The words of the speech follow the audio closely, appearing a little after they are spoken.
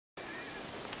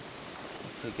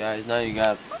Hey guys, now you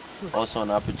got also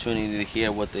an opportunity to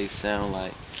hear what they sound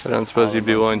like. I don't suppose you'd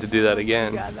be willing to do that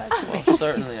again. Well,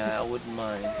 certainly I wouldn't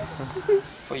mind.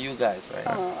 For you guys, right?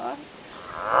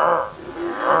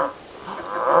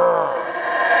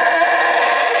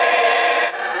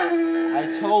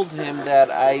 I told him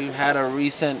that I had a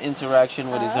recent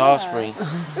interaction with his offspring.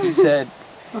 He said,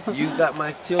 "You got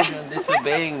my children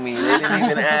disobeying me. They didn't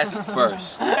even ask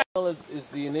first." Is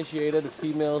the initiator. The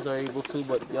females are able to,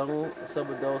 but young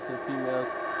subadults and females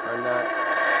are not.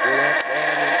 They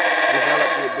haven't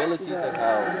developed the ability to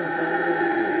howl.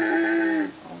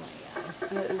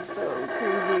 That is so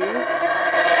crazy.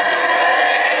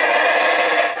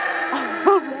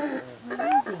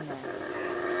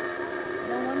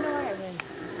 No wonder why everyone's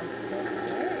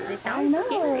scared. They sound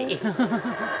scary.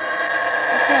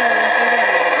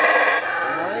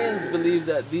 Mayans believe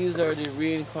that these are the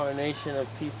reincarnation of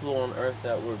people on Earth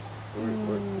that were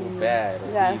bad.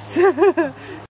 Or yes. evil.